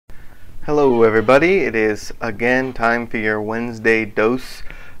Hello everybody, it is again time for your Wednesday dose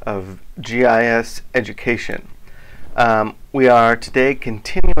of GIS education. We are today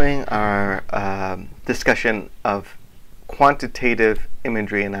continuing our discussion of quantitative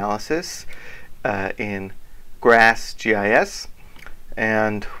imagery analysis in GRASS GIS,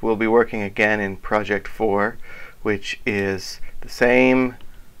 and we'll be working again in Project 4, which is the same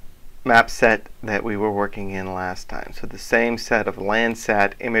map set that we were working in last time. So the same set of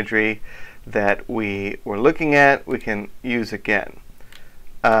Landsat imagery that we were looking at, we can use again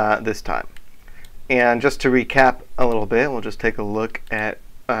this time. And just to recap a little bit, we'll just take a look at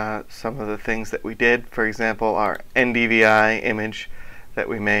some of the things that we did. For example, our NDVI image that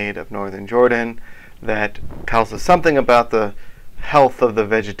we made of northern Jordan that tells us something about the health of the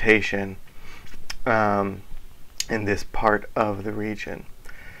vegetation in this part of the region.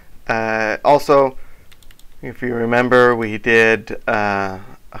 Also, if you remember, we did a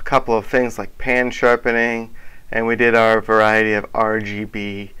couple of things like pan sharpening, and we did our variety of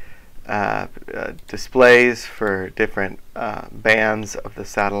RGB displays for different bands of the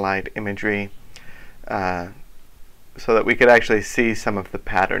satellite imagery so that we could actually see some of the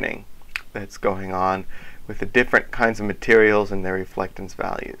patterning that's going on with the different kinds of materials and their reflectance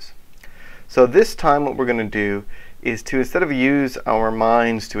values. So this time what we're going to do is to, instead of use our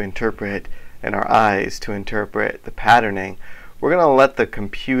minds to interpret and our eyes to interpret the patterning, we're going to let the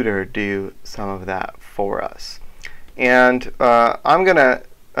computer do some of that for us. And I'm going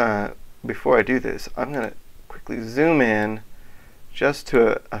to, before I do this, I'm going to quickly zoom in just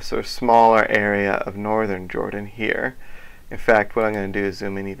to a sort of smaller area of northern Jordan here. In fact, what I'm going to do is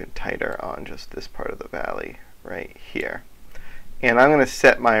zoom in even tighter on just this part of the valley right here. And I'm going to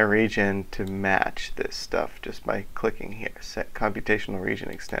set my region to match this stuff just by clicking here, set computational region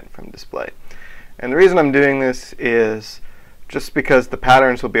extent from display. And the reason I'm doing this is just because the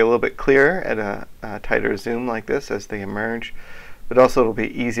patterns will be a little bit clearer at a tighter zoom like this as they emerge, but also it'll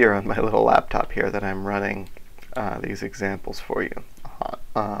be easier on my little laptop here that I'm running these examples for you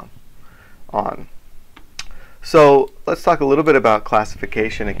on. So let's talk a little bit about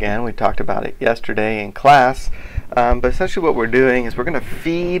classification again. We talked about it yesterday in class, but essentially what we're doing is we're going to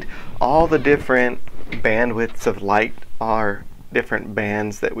feed all the different bandwidths of light, our different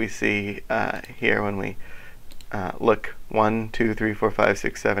bands that we see here when we look 1, 2, 3, 4, 5,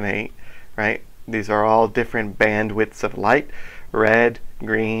 6, 7, 8, right? These are all different bandwidths of light: red,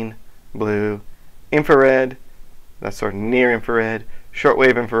 green, blue, infrared, that's sort of near infrared,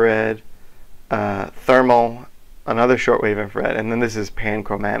 shortwave infrared, thermal, another shortwave infrared, and then this is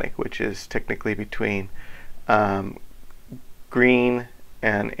panchromatic, which is technically between green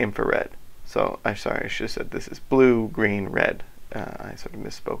and infrared. So I'm sorry, I should have said this is blue, green, red. I sort of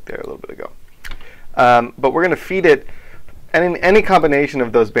misspoke there a little bit ago. But we're going to feed it any combination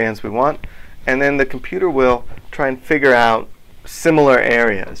of those bands we want, and then the computer will try and figure out similar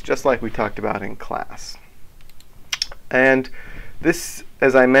areas, just like we talked about in class. And this,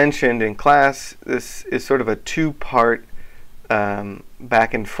 as I mentioned in class, this is sort of a two-part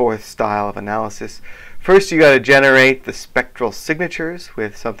back and forth style of analysis. First, you got to generate the spectral signatures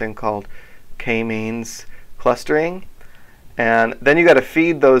with something called k-means clustering, and then you got to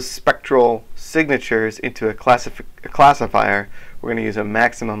feed those spectral signatures into a classifier. We're going to use a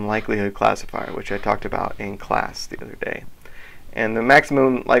maximum likelihood classifier, which I talked about in class the other day. And the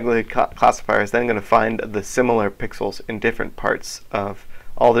maximum likelihood classifier is then going to find the similar pixels in different parts of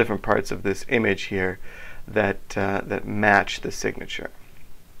all different parts of this image here that that match the signature.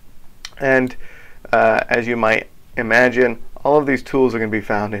 And as you might imagine, all of these tools are going to be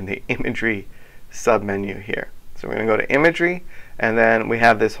found in the imagery submenu here. So we're going to go to imagery, and then we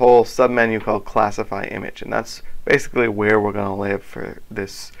have this whole submenu called classify image, and that's basically where we're going to live for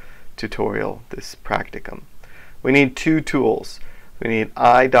this tutorial, this practicum. We need two tools. We need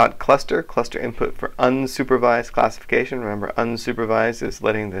i.cluster, cluster input for unsupervised classification. Remember, unsupervised is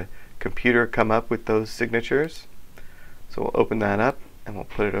letting the computer come up with those signatures. So we'll open that up and we'll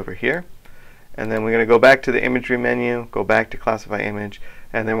put it over here. And then we're going to go back to the imagery menu, go back to classify image,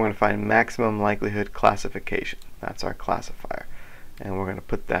 and then we're going to find maximum likelihood classification. That's our classifier. And we're going to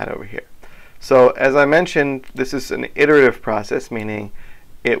put that over here. So as I mentioned, this is an iterative process, meaning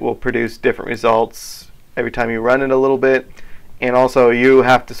it will produce different results every time you run it a little bit, and also you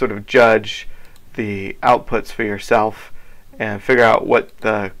have to sort of judge the outputs for yourself and figure out what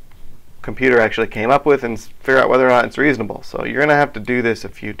the computer actually came up with and figure out whether or not it's reasonable. So you're going to have to do this a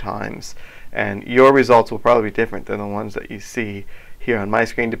few times, and your results will probably be different than the ones that you see here on my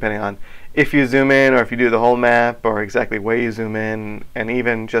screen, depending on if you zoom in or if you do the whole map or exactly where you zoom in, and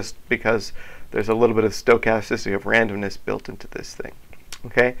even just because there's a little bit of stochasticity of randomness built into this thing.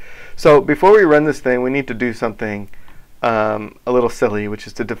 Okay, so before we run this thing, we need to do something a little silly, which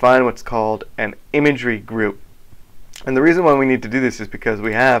is to define what's called an imagery group. And the reason why we need to do this is because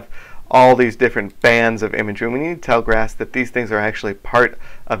we have all these different bands of imagery, and we need to tell graphs that these things are actually part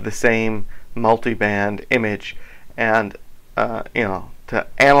of the same multi-band image, and to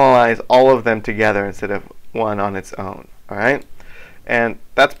analyze all of them together instead of one on its own. All right, and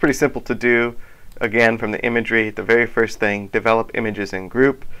that's pretty simple to do. Again, from the imagery, the very first thing: develop images in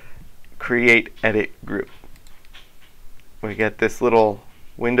group, create edit group. We get this little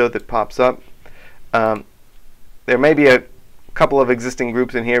window that pops up. There may be a couple of existing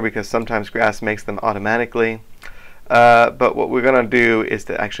groups in here because sometimes graphs makes them automatically. But what we're going to do is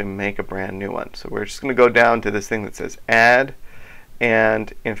to actually make a brand new one. So we're just going to go down to this thing that says add.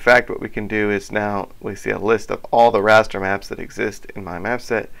 And in fact, what we can do is now we see a list of all the raster maps that exist in my map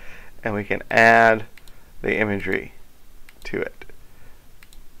set, and we can add the imagery to it.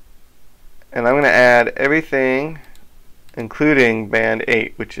 And I'm going to add everything, including band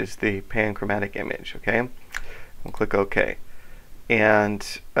 8, which is the panchromatic image. Okay, we'll click OK. And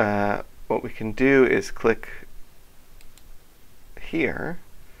what we can do is click here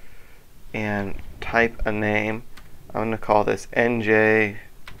and type a name. I'm going to call this NJ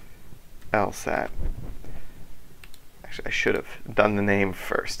LSAT. Actually, I should have done the name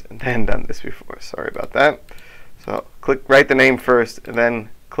first and then done this before. Sorry about that. So write the name first, and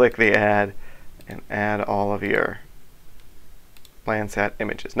then click the add, and add all of your Landsat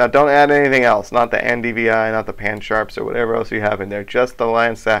images. Now don't add anything else, not the NDVI, not the pan sharps or whatever else you have in there, just the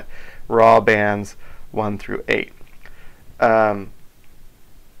Landsat raw bands 1 through 8.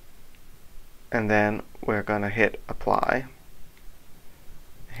 And then we're going to hit apply,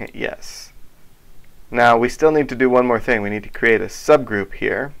 hit yes. Now we still need to do one more thing. We need to create a subgroup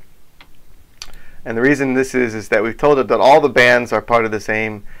here. And the reason this is that we've told it that all the bands are part of the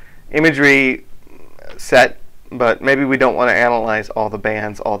same imagery set, but maybe we don't want to analyze all the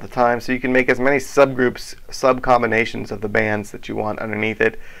bands all the time. So you can make as many subgroups, sub-combinations of the bands that you want underneath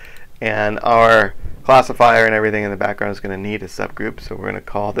it. And our classifier and everything in the background is going to need a subgroup. So we're going to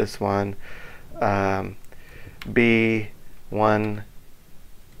call this one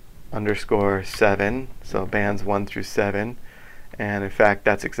B1_7, so bands 1 through 7. And in fact,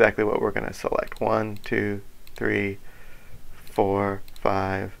 that's exactly what we're going to select. 1, 2, 3, 4,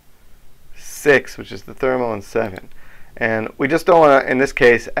 5, 6, which is the thermal, and 7. And we just don't want to, in this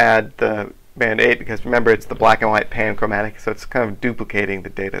case, add the band 8 because remember it's the black and white panchromatic, so it's kind of duplicating the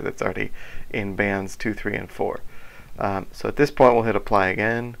data that's already in bands 2, 3, and 4. So at this point we'll hit apply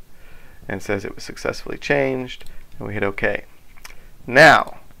again, and it says it was successfully changed, and we hit OK.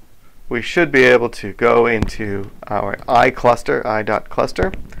 Now we should be able to go into our i.cluster,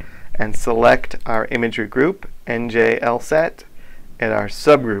 and select our imagery group, NJ-LSAT, and our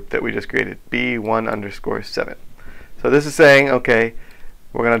subgroup that we just created, B1_7. So this is saying, okay,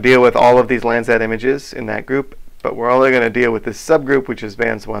 we're going to deal with all of these Landsat images in that group, but we're only going to deal with this subgroup, which is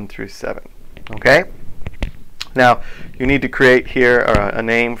bands 1 through 7. Okay? Now, you need to create here a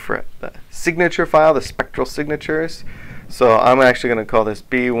name for the signature file, the spectral signatures. So I'm actually going to call this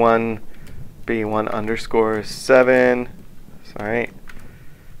B1_7, sorry,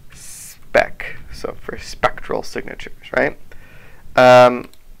 spec, so for spectral signatures, right?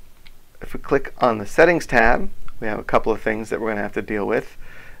 If we click on the settings tab, we have a couple of things that we're going to have to deal with.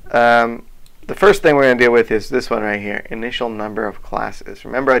 The first thing we're going to deal with is this one right here, initial number of classes.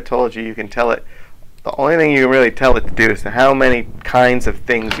 Remember I told you you can tell it, the only thing you can really tell it to do is how many kinds of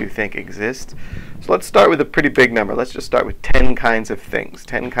things you think exist. So let's start with a pretty big number. Let's just start with 10 kinds of things,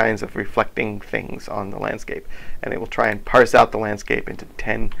 10 kinds of reflecting things on the landscape. And it will try and parse out the landscape into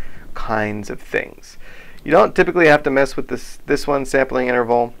 10 kinds of things. You don't typically have to mess with this one, sampling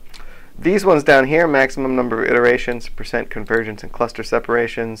interval. These ones down here, maximum number of iterations, percent convergence, and cluster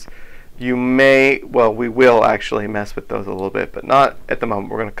separations. You may, well, we will actually mess with those a little bit, but not at the moment.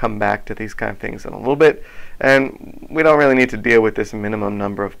 We're going to come back to these kind of things in a little bit. And we don't really need to deal with this minimum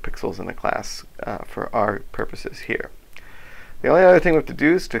number of pixels in the class for our purposes here. The only other thing we have to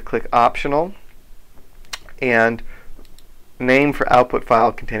do is to click Optional and name for output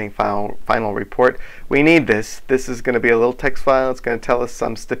file containing final report. We need this. This is going to be a little text file. It's going to tell us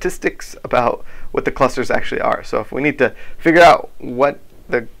some statistics about what the clusters actually are. So if we need to figure out what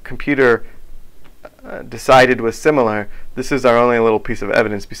the computer decided was similar, this is our only little piece of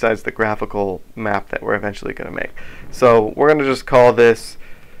evidence besides the graphical map that we're eventually going to make. So we're going to just call this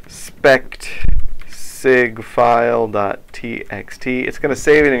spectsigfile.txt. It's going to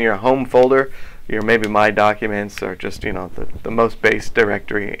save it in your home folder, your maybe My Documents, or just the most base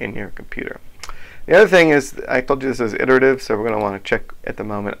directory in your computer. The other thing is, I told you this is iterative, so we're going to want to check at the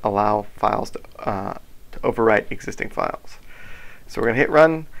moment allow files to overwrite existing files. So we're going to hit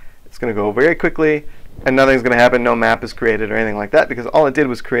run. It's going to go very quickly, and nothing's going to happen. No map is created or anything like that, because all it did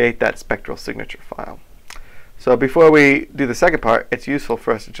was create that spectral signature file. So before we do the second part, it's useful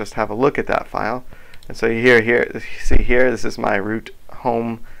for us to just have a look at that file. And so you see here, this is my root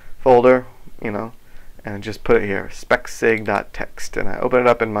home folder, and just put it here, specsig.txt, and I open it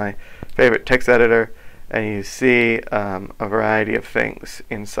up in my favorite text editor, and you see a variety of things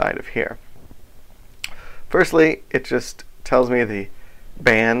inside of here. Firstly, it just tells me the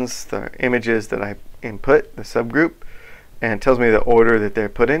bands, the images that I input, the subgroup, and it tells me the order that they're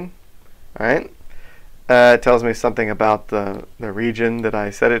put in. All right. It tells me something about the region that I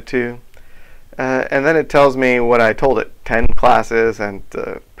set it to. And then it tells me what I told it, 10 classes and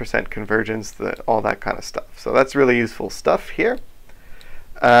percent convergence, all that kind of stuff. So that's really useful stuff here.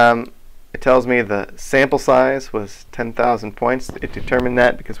 It tells me the sample size was 10,000 points. It determined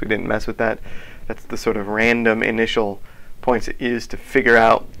that because we didn't mess with that. That's the sort of random initial points it used to figure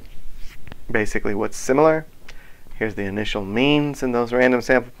out basically what's similar. Here's the initial means in those random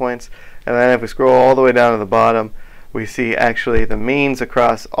sample points. And then if we scroll all the way down to the bottom, we see actually the means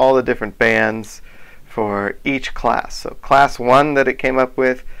across all the different bands for each class. So class 1 that it came up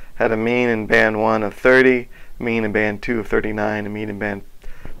with had a mean in band 1 of 30, mean in band 2 of 39, a mean in band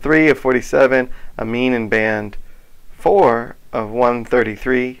 3 of 47, a mean in band 4 of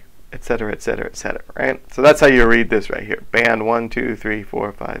 133, etc., etc., etc., right? So that's how you read this right here. Band 1, 2, 3,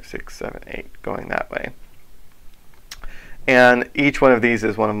 4, 5, 6, 7, 8, going that way. And each one of these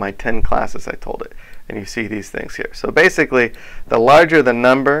is one of my 10 classes I told it. And you see these things here. So basically, the larger the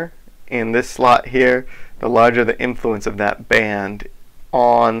number in this slot here, the larger the influence of that band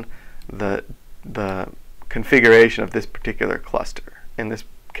on the configuration of this particular cluster. In this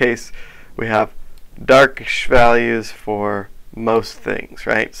case, we have darkish values for most things,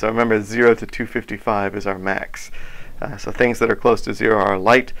 right? So remember, 0 to 255 is our max. So things that are close to 0 are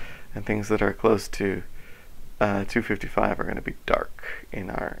light, and things that are close to 255 are going to be dark in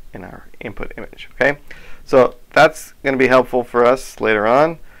our input image. Okay, so that's going to be helpful for us later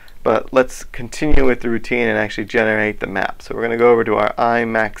on. But let's continue with the routine and actually generate the map. So we're going to go over to our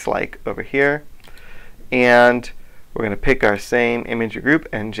iMaxLike over here, and we're going to pick our same image group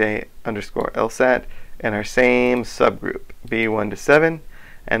nj_lsat and our same subgroup B1 to 7.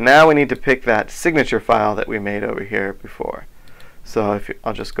 And now we need to pick that signature file that we made over here before. So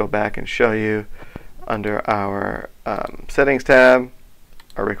I'll just go back and show you. Under our settings tab,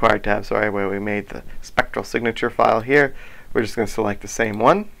 or required tab, sorry, where we made the spectral signature file here, we're just going to select the same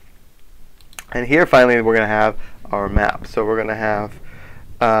one. And here finally we're going to have our map. So we're going to have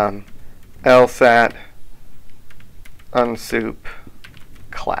LSAT unsup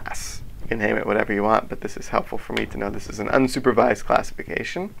class. You can name it whatever you want, but this is helpful for me to know this is an unsupervised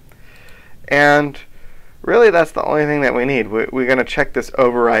classification. And really that's the only thing that we need. We're going to check this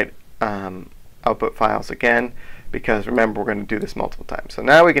overwrite output files again, because remember, we're going to do this multiple times. So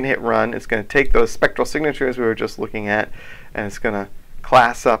now we can hit run. It's going to take those spectral signatures we were just looking at, and it's going to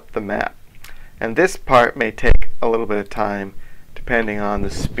class up the map. And this part may take a little bit of time depending on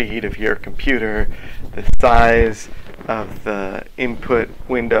the speed of your computer, the size of the input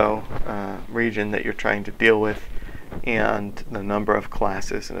window region that you're trying to deal with, and the number of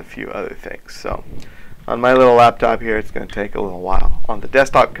classes and a few other things. So on my little laptop here, it's going to take a little while. On the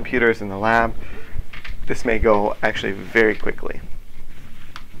desktop computers in the lab, this may go actually very quickly.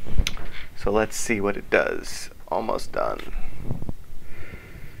 So let's see what it does. Almost done.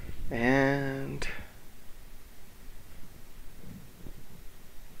 And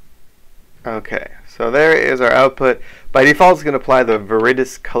okay, so there is our output. By default, it's going to apply the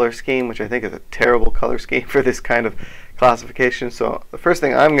Viridis color scheme, which I think is a terrible color scheme for this kind of classification. So the first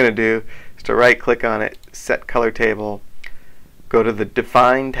thing I'm going to do is to right click on it, set color table, go to the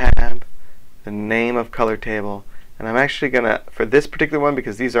define tab, the name of color table, and I'm actually going to, for this particular one,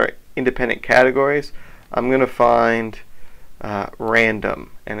 because these are independent categories, I'm going to find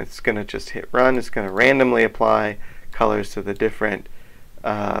random, and it's going to just hit run. It's going to randomly apply colors to the different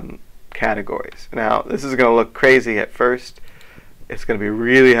categories. Now this is going to look crazy at first. It's going to be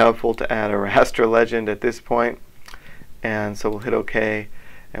really helpful to add a raster legend at this point. And so we'll hit OK,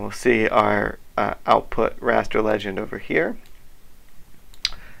 and we'll see our output raster legend over here.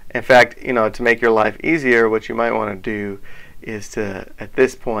 In fact, to make your life easier, what you might want to do is to, at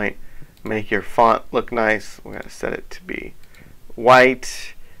this point, make your font look nice. We're going to set it to be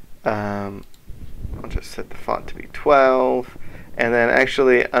white. I'll just set the font to be 12. And then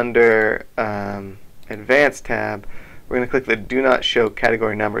actually under Advanced tab, we're going to click the Do Not Show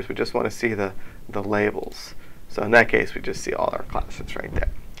Category Numbers. We just want to see the the labels. So in that case, we just see all our classes right there.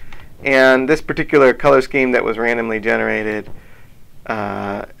 And this particular color scheme that was randomly generated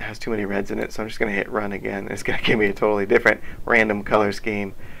has too many reds in it, so I'm just going to hit run again. It's going to give me a totally different random color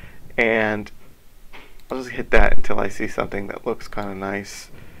scheme. And I'll just hit that until I see something that looks kind of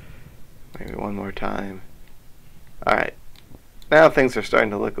nice. Maybe one more time. Alright, now things are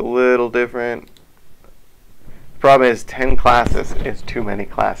starting to look a little different. The problem is 10 classes is too many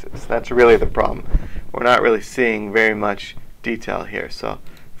classes. That's really the problem. We're not really seeing very much detail here. So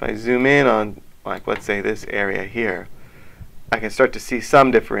if I zoom in on, like, let's say this area here, I can start to see some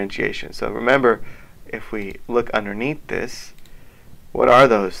differentiation. So remember, if we look underneath this, what are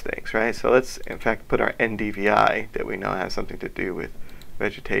those things, right? So let's, in fact, put our NDVI that we know has something to do with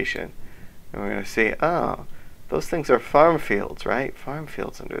vegetation. And we're going to see, oh, those things are farm fields, right? Farm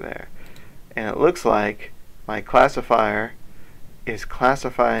fields under there. And it looks like my classifier is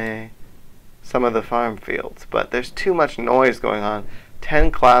classifying some of the farm fields. But there's too much noise going on.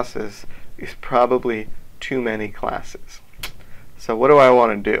 10 classes is probably too many classes. So what do I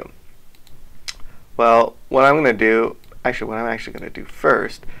want to do? Well, what I'm going to do, actually what I'm actually going to do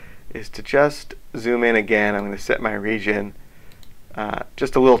first is to just zoom in again. I'm going to set my region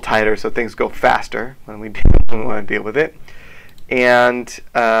just a little tighter so things go faster when we want to deal with it. And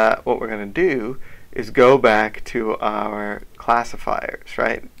what we're going to do is go back to our classifiers,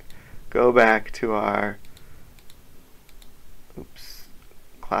 right? Go back to our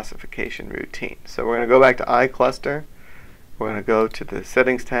classification routine. So we're going to go back to iCluster. We're going to go to the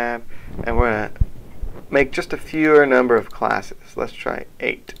Settings tab, and we're going to make just a fewer number of classes. Let's try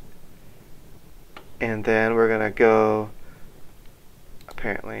 8. And then we're going to go,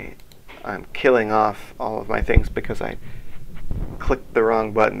 apparently I'm killing off all of my things because I clicked the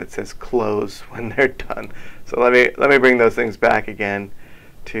wrong button that says close when they're done. So let me bring those things back again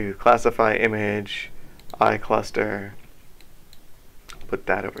to classify image, iCluster, put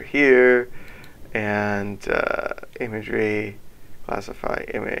that over here, and imagery, classify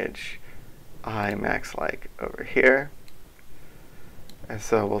image, max like over here. And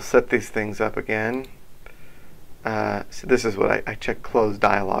so we'll set these things up again. So this is what I check close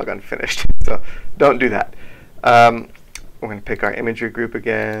dialog unfinished. So don't do that. We're going to pick our imagery group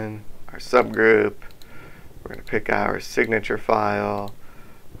again, our subgroup. We're going to pick our signature file.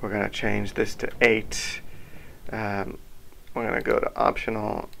 We're going to change this to 8. We're going to go to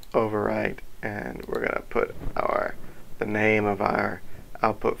optional, overwrite, and we're going to put the name of our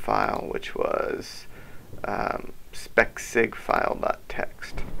output file, which was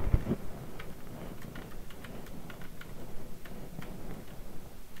specsigfile.txt.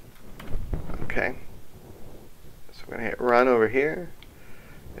 Okay. So we're going to hit run over here.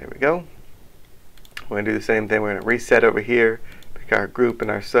 There we go. We're going to do the same thing. We're going to reset over here, pick our group and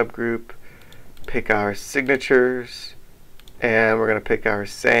our subgroup, pick our signatures, and we're going to pick our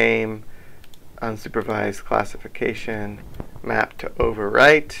same unsupervised classification map to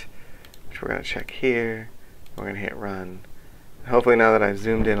overwrite, which we're going to check here. We're going to hit run. Hopefully now that I've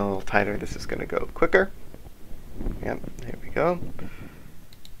zoomed in a little tighter, this is going to go quicker. Yep, here we go.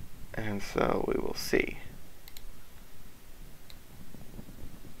 And so we will see.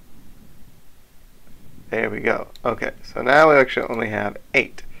 There we go. Okay, so now we actually only have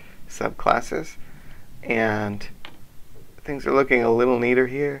 8 subclasses, and things are looking a little neater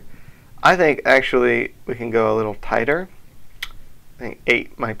here. I think actually we can go a little tighter. I think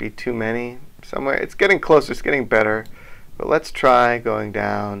 8 might be too many somewhere. It's getting closer, it's getting better, but let's try going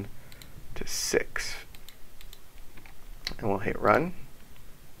down to 6. And we'll hit run.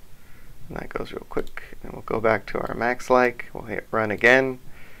 And that goes real quick. And we'll go back to our max like. We'll hit run again.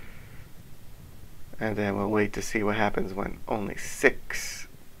 And then we'll wait to see what happens when only 6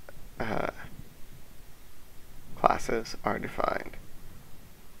 classes are defined.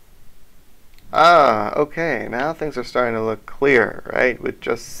 Ah, okay, now things are starting to look clear, right, with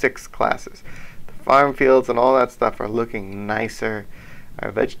just 6 classes. The farm fields and all that stuff are looking nicer.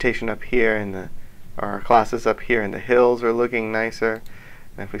 Our vegetation up here and our classes up here in the hills are looking nicer.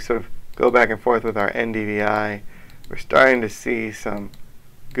 And if we sort of go back and forth with our NDVI, we're starting to see some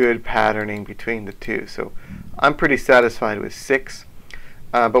good patterning between the two. So I'm pretty satisfied with 6,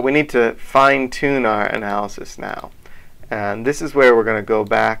 but we need to fine-tune our analysis now. And this is where we're going to go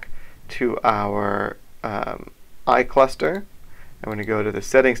back to our iCluster. I'm going to go to the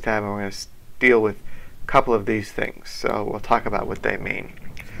Settings tab, and we're going to deal with a couple of these things. So we'll talk about what they mean.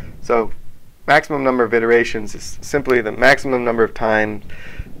 So maximum number of iterations is simply the maximum number of times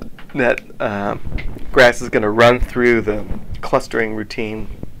that grass is going to run through the clustering routine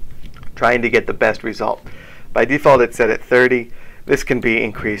trying to get the best result. By default it's set at 30. this can be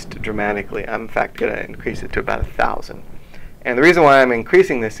increased dramatically. I'm in fact going to increase it to about 1,000. And the reason why I'm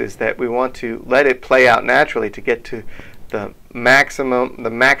increasing this is that we want to let it play out naturally to get to the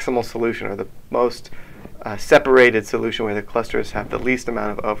maximal solution, or the most separated solution where the clusters have the least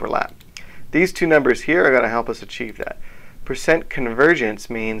amount of overlap. These two numbers here are going to help us achieve that. Percent convergence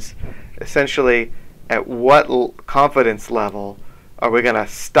means essentially at what confidence level are we going to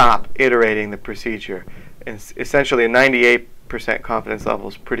stop iterating the procedure. And essentially a 98% confidence level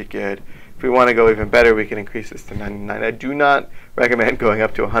is pretty good. If we want to go even better, we can increase this to 99. I do not recommend going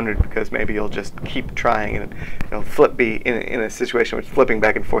up to 100 because maybe you'll just keep trying and it'll be in a situation where it's flipping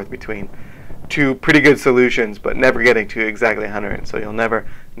back and forth between two pretty good solutions but never getting to exactly 100. So you'll never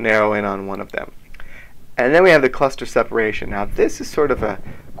narrow in on one of them. And then we have the cluster separation. Now this is sort of a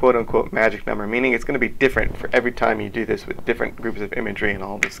quote-unquote magic number, meaning it's going to be different for every time you do this with different groups of imagery and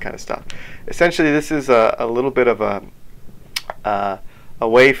all this kind of stuff. Essentially, this is a little bit of a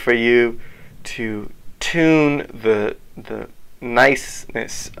way for you to tune the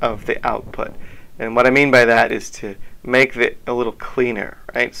niceness of the output. And what I mean by that is to make it a little cleaner,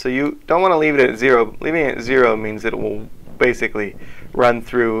 right? So you don't want to leave it at 0. Leaving it at 0 means it will basically run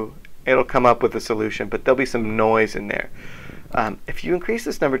through. It'll come up with a solution, but there'll be some noise in there. If you increase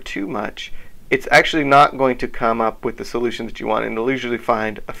this number too much, it's actually not going to come up with the solution that you want, and it'll usually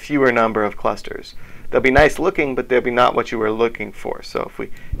find a fewer number of clusters. They'll be nice looking, but they'll be not what you were looking for. So if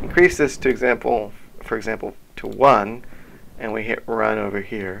we increase this to for example, to 1, and we hit run over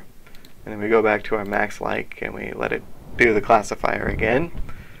here, and then we go back to our max like, and we let it do the classifier again,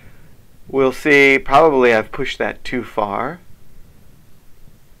 we'll see probably I've pushed that too far.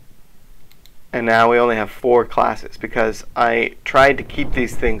 And now we only have 4 classes because I tried to keep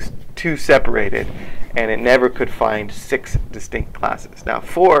these things too separated and it never could find 6 distinct classes. Now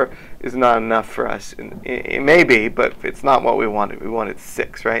 4 is not enough for us. It may be, but it's not what we wanted. We wanted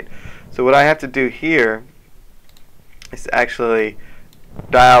 6, right? So what I have to do here is actually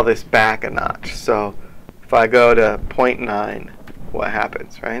dial this back a notch. So if I go to 0.9, what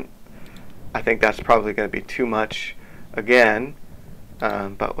happens, right? I think that's probably going to be too much again.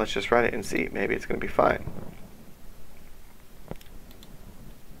 But let's just run it and see. Maybe it's going to be fine.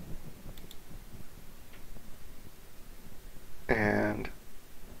 And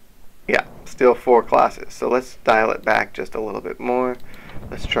yeah, still 4 classes. So let's dial it back just a little bit more.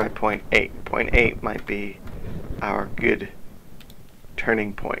 Let's try 0.8. 0.8 might be our good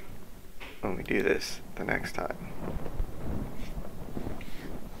turning point when we do this the next time.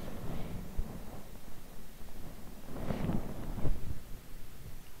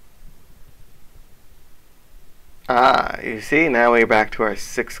 You see, now we're back to our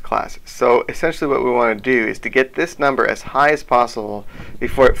 6 classes. So essentially what we want to do is to get this number as high as possible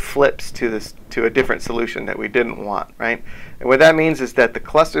before it flips to a different solution that we didn't want, right? And what that means is that the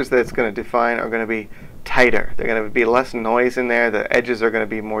clusters that it's going to define are going to be tighter. They're going to be less noise in there. The edges are going to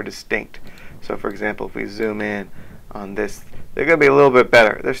be more distinct. So for example, if we zoom in on this, they're going to be a little bit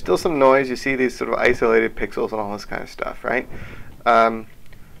better. There's still some noise. You see these sort of isolated pixels and all this kind of stuff, right?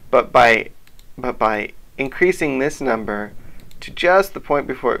 But by increasing this number to just the point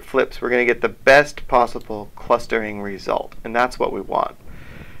before it flips, we're going to get the best possible clustering result, and that's what we want.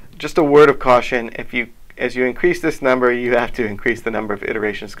 Just a word of caution, as you increase this number, you have to increase the number of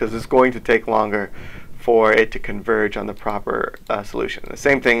iterations because it's going to take longer for it to converge on the proper solution. The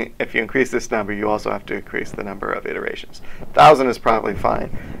same thing, if you increase this number, you also have to increase the number of iterations. 1,000 is probably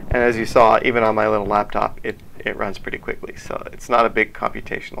fine, and as you saw, even on my little laptop, it runs pretty quickly, so it's not a big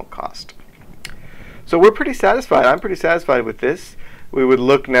computational cost. So we're pretty satisfied. I'm pretty satisfied with this. We would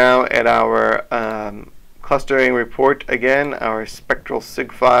look now at our clustering report again, our spectral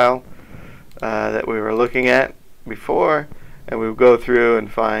sig file that we were looking at before, and we would go through and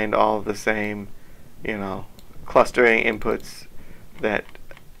find all of the same, clustering inputs that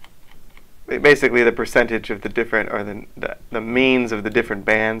basically the percentage of the different, or the means of the different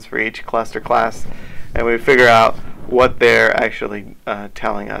bands for each cluster class, and we figure out what they're actually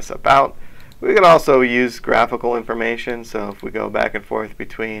telling us about. We can also use graphical information, so if we go back and forth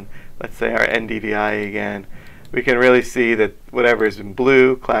between, let's say, our NDVI again, we can really see that whatever is in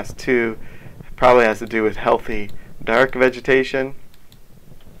blue, class 2, probably has to do with healthy dark vegetation,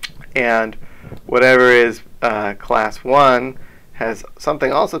 and whatever is class 1 has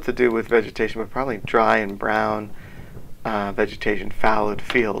something also to do with vegetation, but probably dry and brown vegetation, fallowed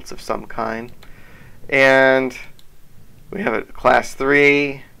fields of some kind. And we have a class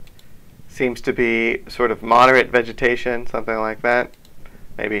 3, seems to be sort of moderate vegetation, something like that.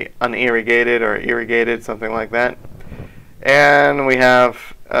 Maybe unirrigated or irrigated, something like that. And we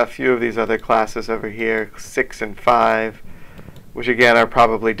have a few of these other classes over here, 6 and 5. which again are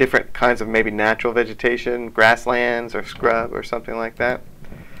probably different kinds of maybe natural vegetation, grasslands or scrub or something like that.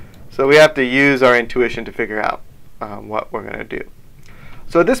 So we have to use our intuition to figure out what we're going to do.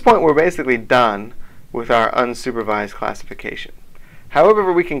 So at this point we're basically done with our unsupervised classification.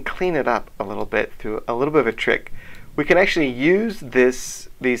 However, we can clean it up a little bit through a little bit of a trick. We can actually use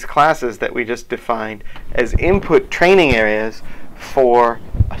these classes that we just defined as input training areas for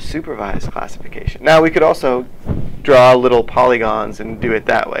a supervised classification. Now we could also draw little polygons and do it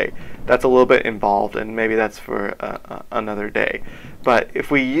that way. That's a little bit involved, and maybe that's for another day. But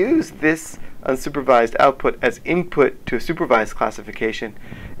if we use this unsupervised output as input to a supervised classification,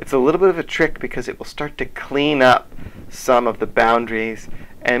 it's a little bit of a trick because it will start to clean up some of the boundaries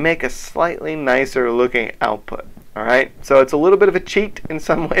and make a slightly nicer looking output. Alright, so it's a little bit of a cheat in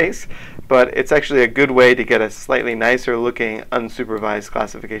some ways, but it's actually a good way to get a slightly nicer looking unsupervised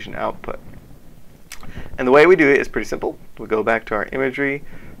classification output. And the way we do it is pretty simple. We go back to our imagery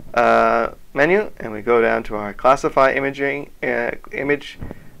menu and we go down to our classify image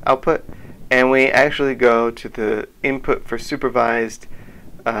output, and we actually go to the input for supervised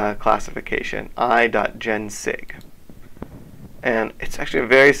classification i.gensig. And it's actually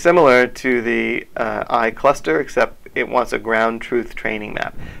very similar to the iCluster, except it wants a ground truth training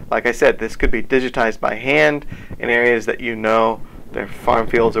map. Like I said, this could be digitized by hand in areas that you know, they're farm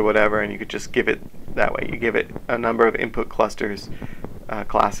fields or whatever, and you could just give it that way. You give it a number of input clusters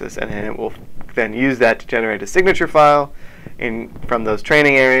classes, and then it will then use that to generate a signature file from those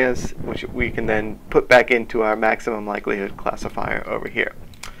training areas, which we can then put back into our maximum likelihood classifier over here.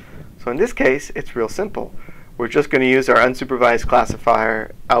 So in this case, it's real simple. We're just going to use our unsupervised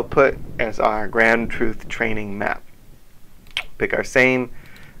classifier output as our ground truth training map. Pick our same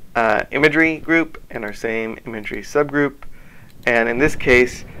imagery group and our same imagery subgroup, and in this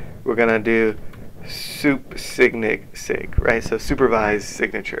case we're going to do sig, right? So supervised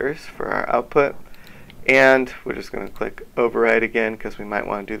signatures for our output, and we're just going to click override again because we might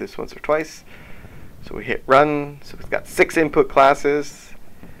want to do this once or twice. So we hit run. So it's got 6 input classes.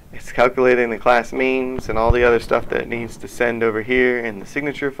 It's calculating the class means and all the other stuff that it needs to send over here in the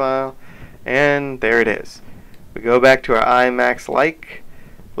signature file, and there it is. We go back to our imax like,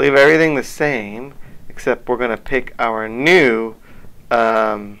 leave everything the same, except we're going to pick our new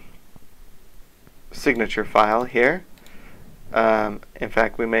signature file here. In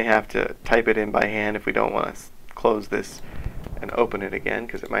fact, we may have to type it in by hand if we don't want to close this and open it again,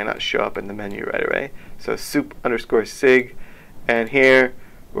 because it might not show up in the menu right away. So sup_sig, and here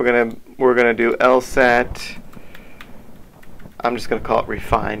we're gonna do LSAT. I'm just gonna call it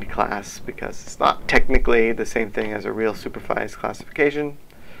refined class because it's not technically the same thing as a real supervised classification.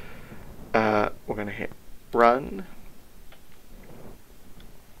 We're gonna hit run.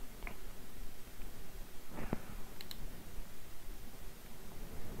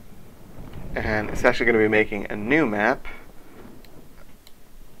 And it's actually going to be making a new map.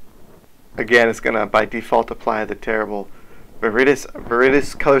 Again, it's going to by default apply the terrible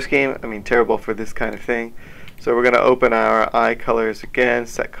Viridis color scheme. I mean, terrible for this kind of thing. So we're going to open our iColors again,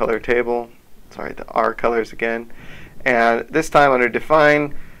 set color table. Sorry, the R colors again. And this time under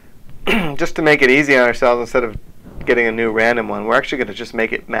define, just to make it easy on ourselves, instead of getting a new random one, we're actually going to just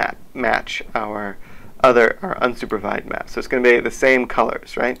make it match our unsupervised map. So it's going to be the same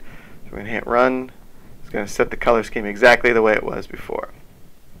colors, right? We're going to hit run. It's going to set the color scheme exactly the way it was before.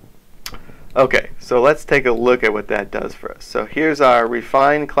 Okay, so let's take a look at what that does for us. So here's our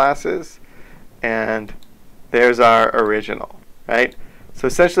refined classes, and there's our original, right? So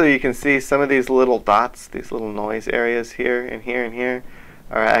essentially you can see some of these little dots, these little noise areas here and here and here,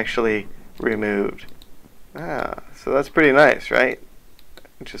 are actually removed. So that's pretty nice, right?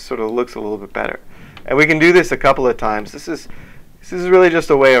 It just sort of looks a little bit better. And we can do this a couple of times. This is really just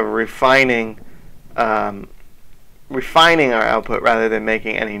a way of refining our output rather than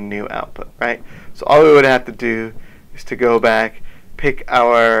making any new output, right? So all we would have to do is to go back, pick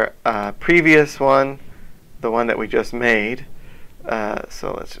our previous one, the one that we just made.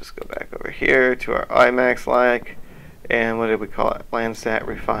 So let's just go back over here to our imax like, and what did we call it? Landsat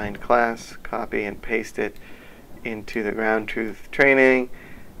refined class. Copy and paste it into the ground truth training,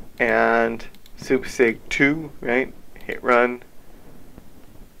 and sup_sig2, right? Hit run.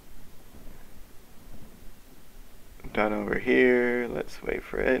 Done over here. Let's wait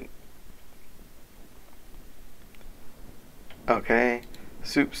for it. Okay,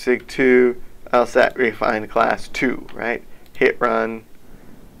 sup_sig2 LSAT refined class 2, right? Hit run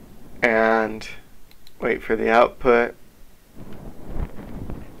and wait for the output.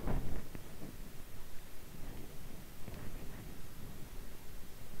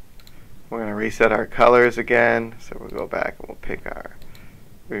 We're going to reset our colors again. So we'll go back and we'll pick our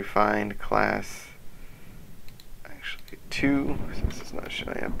refined class. Actually 2, since it's not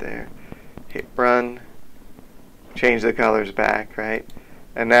showing up there. Hit run. Change the colors back, right?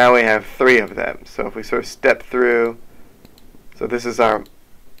 And now we have 3 of them. So if we sort of step through, so this is our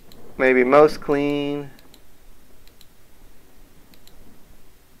maybe most clean,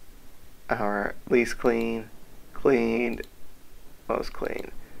 our least clean, cleaned, most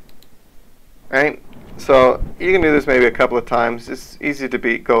clean. Right? So you can do this maybe a couple of times. It's easy to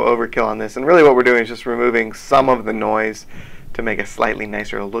go overkill on this. And really what we're doing is just removing some of the noise to make a slightly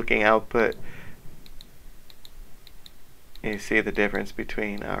nicer looking output. You see the difference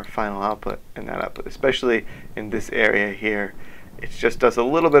between our final output and that output, especially in this area here. It just does a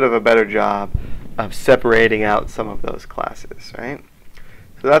little bit of a better job of separating out some of those classes, right?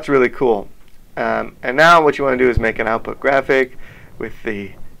 So that's really cool. And now what you want to do is make an output graphic with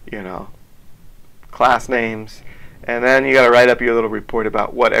the, class names, and then you got to write up your little report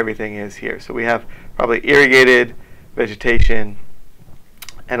about what everything is here. So we have probably irrigated vegetation,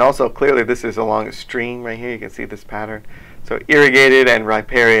 and also clearly this is along a stream right here. You can see this pattern. So irrigated and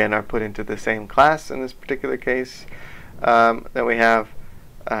riparian are put into the same class in this particular case. Then we have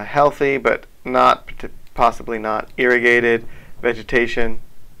healthy but possibly not irrigated vegetation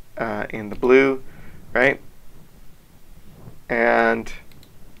in the blue, right? And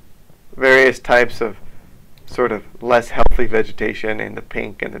various types of sort of less healthy vegetation in the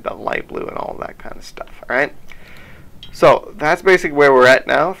pink and the light blue and all that kind of stuff. All right. So that's basically where we're at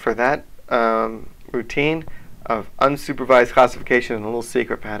now for that routine of unsupervised classification and a little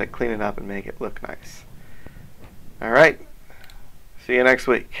secret pad to clean it up and make it look nice. All right. See you next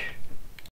week.